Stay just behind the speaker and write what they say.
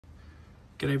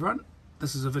G'day everyone,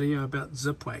 this is a video about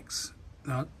zip wakes.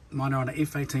 Now, mine are on an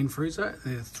F18 Fruza,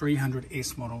 they're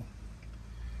 300S model.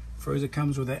 Fruza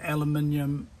comes with an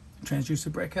aluminium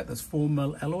transducer bracket that's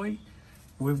 4mm alloy.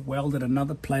 We've welded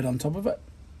another plate on top of it,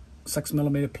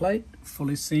 6mm plate,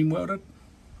 fully seam welded.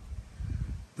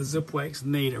 The zip wakes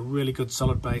need a really good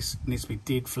solid base, it needs to be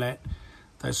dead flat.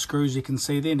 Those screws you can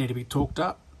see there need to be torqued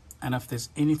up, and if there's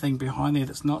anything behind there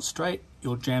that's not straight,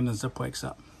 you'll jam the zip wakes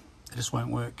up. It just won't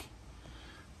work.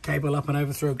 Cable up and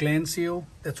over through a gland seal,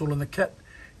 that's all in the kit.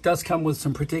 It does come with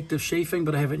some protective sheathing,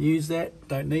 but I haven't used that,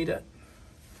 don't need it.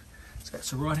 So that's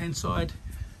the right hand side,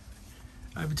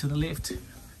 over to the left,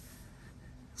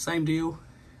 same deal,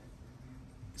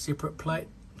 separate plate,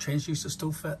 transducer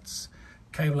still fits,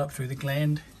 cable up through the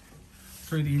gland,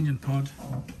 through the engine pod,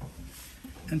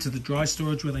 into the dry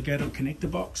storage where they go to a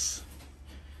connector box.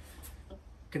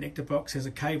 Connector box has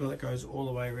a cable that goes all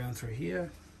the way around through here,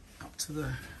 up to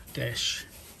the dash.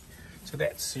 So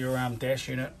that's your dash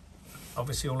unit,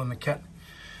 obviously all in the kit.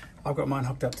 I've got mine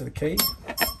hooked up to the key.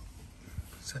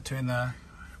 So turn the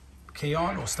key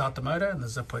on or start the motor and the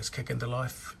zip wakes kick into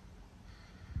life.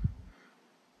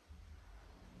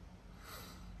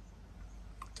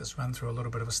 Just run through a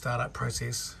little bit of a startup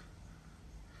process.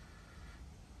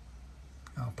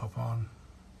 I'll pop on.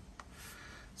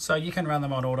 So you can run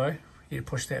them on auto, you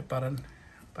push that button,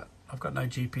 but I've got no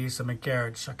GPS in my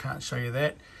garage, so I can't show you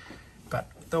that. But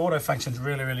the auto function's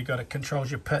really good. It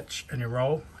controls your pitch and your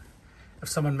roll. If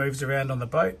someone moves around on the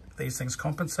boat, these things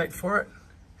compensate for it,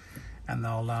 and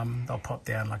they'll pop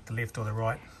down like the left or the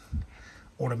right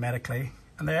automatically,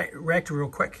 and they react real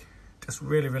quick. Just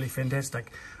really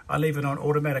fantastic. I leave it on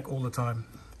automatic all the time.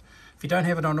 If you don't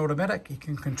have it on automatic, you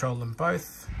can control them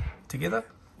both together.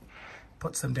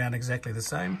 Puts them down exactly the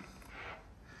same,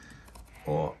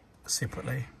 or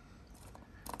separately.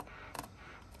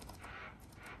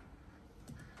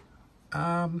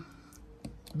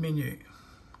 Menu.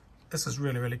 This is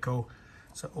really cool.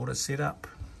 So auto setup,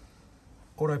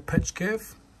 auto pitch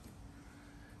curve.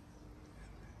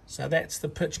 So that's the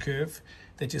pitch curve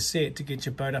that you set to get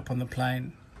your boat up on the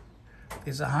plane.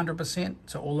 There's 100%,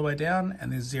 so all the way down,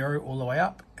 and there's 0 all the way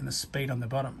up, and the speed on the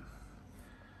bottom.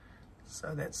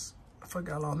 So that's, if I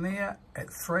go along there at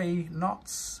 3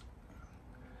 knots,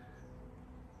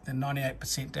 then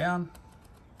 98% down,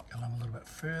 go along a little bit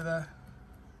further.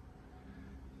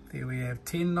 There we have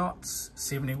 10 knots,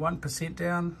 71%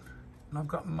 down, and I've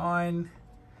got mine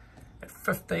at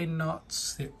 15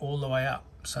 knots, they're all the way up,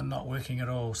 so not working at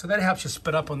all. So that helps you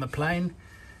spit up on the plane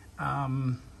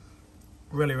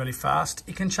really fast.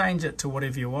 You can change it to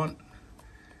whatever you want.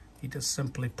 You just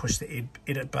simply push the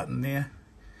edit button there,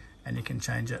 and you can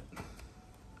change it.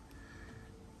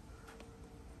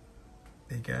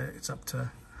 There you go, it's up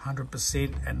to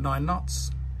 100% at 9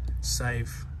 knots.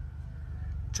 Save,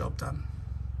 job done.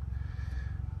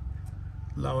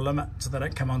 Lower limit so they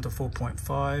don't come onto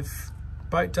 4.5.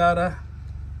 Boat data.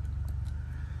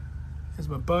 Here's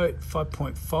my boat,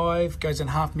 5.5, goes in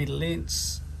half meter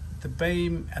lengths, the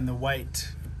beam and the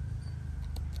weight.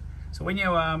 So when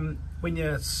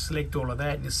you select all of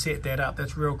that and you set that up,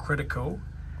 that's real critical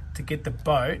to get the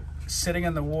boat sitting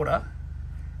in the water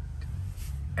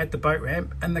at the boat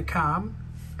ramp in the calm,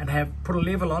 and put a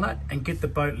level on it and get the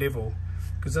boat level,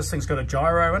 because this thing's got a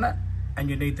gyro in it, and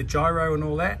you need the gyro and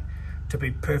all that to be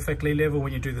perfectly level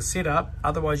when you do the setup.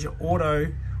 Otherwise your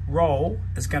auto roll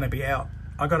is going to be out.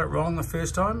 I got it wrong the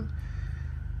first time.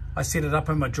 I set it up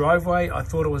in my driveway, I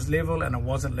thought it was level and it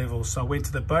wasn't level, so I went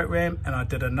to the boat ramp and I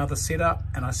did another setup,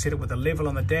 and I set it with a level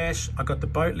on the dash. I got the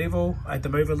boat level, I had to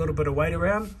move a little bit of weight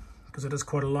around because it is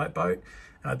quite a light boat,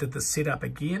 and I did the setup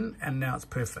again, and now it's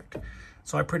perfect.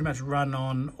 So I pretty much run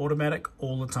on automatic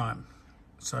all the time.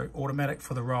 So automatic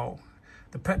for the roll.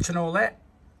 The pitch and all that,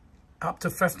 up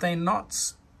to 15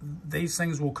 knots, these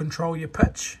things will control your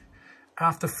pitch.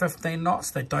 After 15 knots,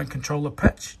 they don't control the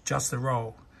pitch, just the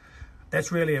roll.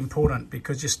 That's really important,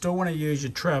 because you still want to use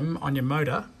your trim on your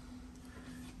motor.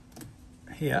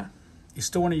 Here, you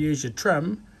still want to use your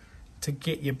trim to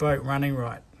get your boat running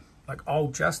right. Like, I'll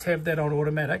just have that on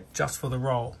automatic just for the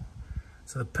roll.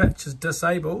 So the pitch is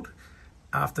disabled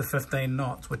after 15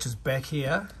 knots, which is back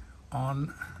here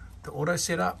on the auto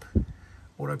setup,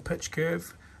 auto pitch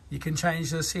curve. You can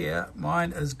change this here.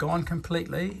 Mine is gone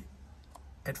completely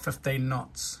at 15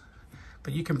 knots,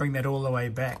 but you can bring that all the way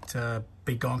back to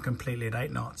be gone completely at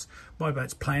 8 knots. My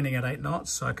boat's planing at 8 knots,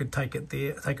 so I could take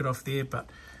it off there, but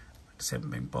I just haven't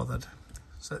been bothered.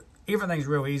 So everything's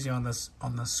real easy on this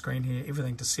screen here.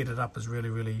 Everything to set it up is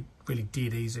really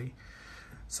dead easy.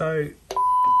 So,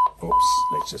 oops,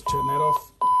 let's just turn that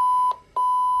off.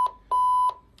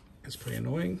 It's pretty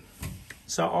annoying.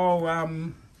 So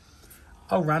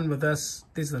I'll run with this.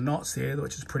 There's the knots there,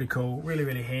 which is pretty cool,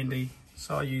 really handy.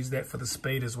 So I use that for the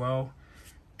speed as well.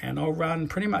 And I'll run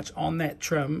pretty much on that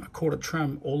trim, a quarter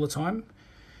trim, all the time.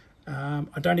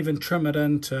 I don't even trim it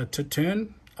in to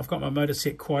turn. I've got my motor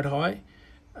set quite high.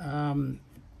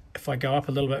 If I go up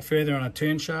a little bit further on a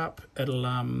turn sharp, it'll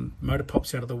motor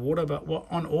pops out of the water. But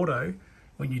on auto,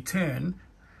 when you turn,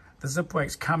 the zip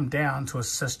brakes come down to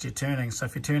assist you turning. So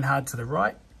if you turn hard to the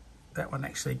right, that one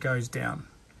actually goes down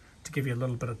to give you a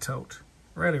little bit of tilt.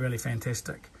 Really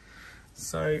fantastic.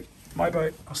 So my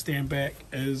boat, I'll stand back,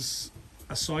 is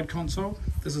a side console.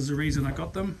 This is the reason I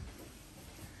got them.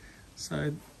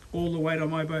 So all the weight on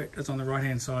my boat is on the right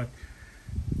hand side.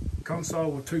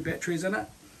 Console with 2 batteries in it,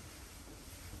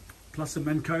 plus a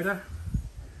Minn Kota.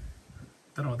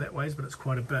 Don't know what that weighs, but it's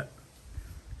quite a bit.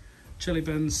 Chili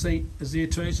bin seat is there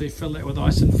too, so you fill that with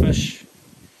ice and fish,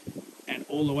 and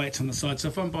all the weight's on the side. So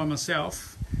if I'm by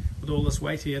myself with all this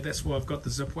weight here, that's why I've got the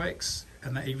Zipwax,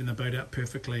 and they even the boat out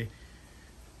perfectly.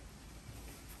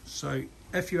 So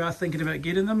if you are thinking about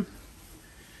getting them,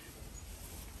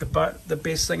 the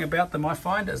best thing about them I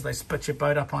find is they spit your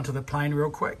boat up onto the plane real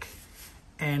quick,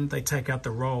 and they take out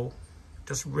the roll.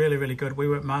 Just really good. We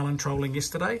went marlin trolling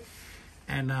yesterday,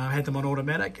 and had them on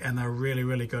automatic, and they're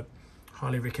really good.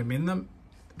 Highly recommend them.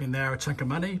 I mean, they are a chunk of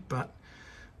money, but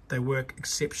they work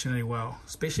exceptionally well,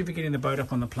 especially if you're getting the boat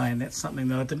up on the plane. That's something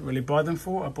that I didn't really buy them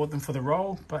for. I bought them for the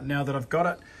roll, but now that I've got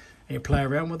it and you play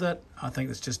around with it, I think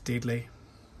it's just deadly.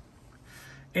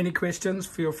 Any questions,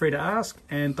 feel free to ask,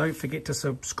 and don't forget to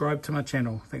subscribe to my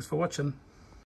channel. Thanks for watching.